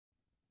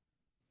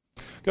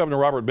Governor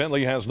Robert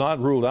Bentley has not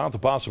ruled out the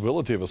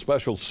possibility of a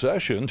special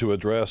session to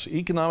address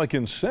economic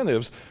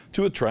incentives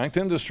to attract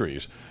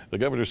industries. The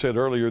governor said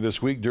earlier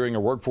this week during a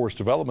workforce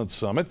development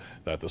summit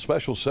that the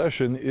special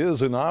session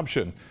is an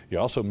option. He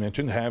also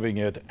mentioned having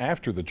it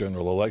after the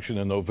general election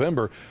in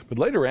November, but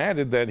later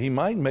added that he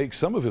might make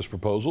some of his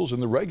proposals in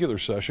the regular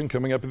session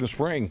coming up in the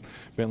spring.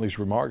 Bentley's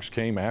remarks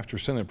came after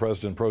Senate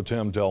President Pro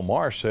Tem Del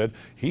Marsh said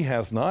he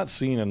has not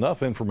seen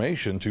enough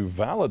information to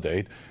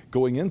validate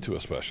going into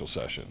a special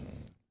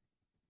session.